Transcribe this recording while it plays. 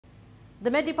The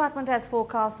Met Department has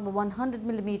forecast over 100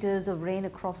 millimeters of rain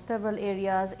across several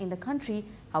areas in the country.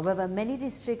 However, many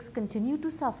districts continue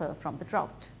to suffer from the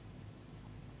drought.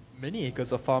 Many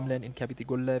acres of farmland in Kapiti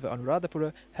Gollava and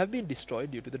Anuradhapura have been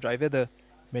destroyed due to the dry weather.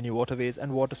 Many waterways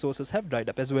and water sources have dried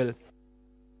up as well.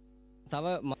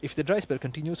 If the dry spell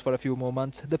continues for a few more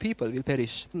months, the people will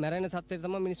perish.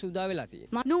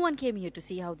 No one came here to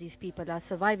see how these people are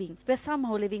surviving. We're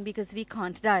somehow living because we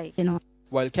can't die.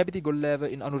 While Kapiti Gollava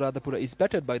in Anuradhapura is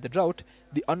battered by the drought,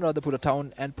 the Anuradhapura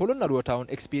town and Polonnaruwa town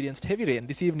experienced heavy rain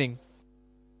this evening.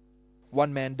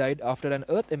 One man died after an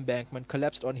earth embankment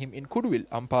collapsed on him in Kuduvil,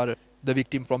 Ampara. The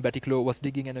victim from Batiklo was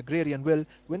digging an agrarian well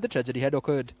when the tragedy had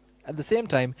occurred. At the same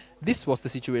time, this was the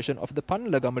situation of the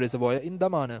Pannalagama reservoir in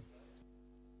Damana.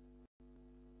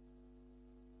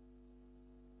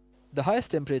 The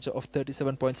highest temperature of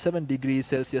 37.7 degrees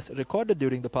Celsius recorded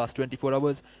during the past 24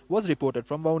 hours was reported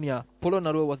from Vaunia.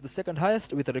 Polonnaruwa was the second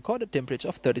highest with a recorded temperature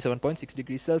of 37.6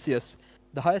 degrees Celsius.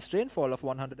 The highest rainfall of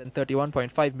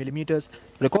 131.5 millimeters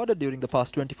recorded during the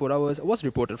past 24 hours was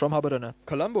reported from Habarana.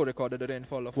 Colombo recorded a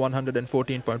rainfall of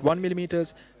 114.1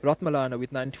 millimeters, Ratmalana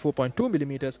with 94.2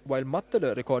 millimeters, while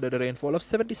Mattala recorded a rainfall of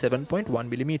 77.1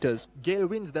 millimeters. Gale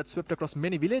winds that swept across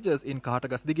many villages in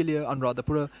Kahatagas Digiliya and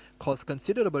Anuradhapura caused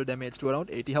considerable damage to around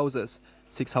 80 houses.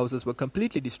 6 houses were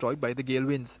completely destroyed by the gale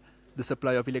winds. The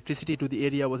supply of electricity to the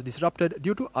area was disrupted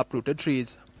due to uprooted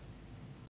trees.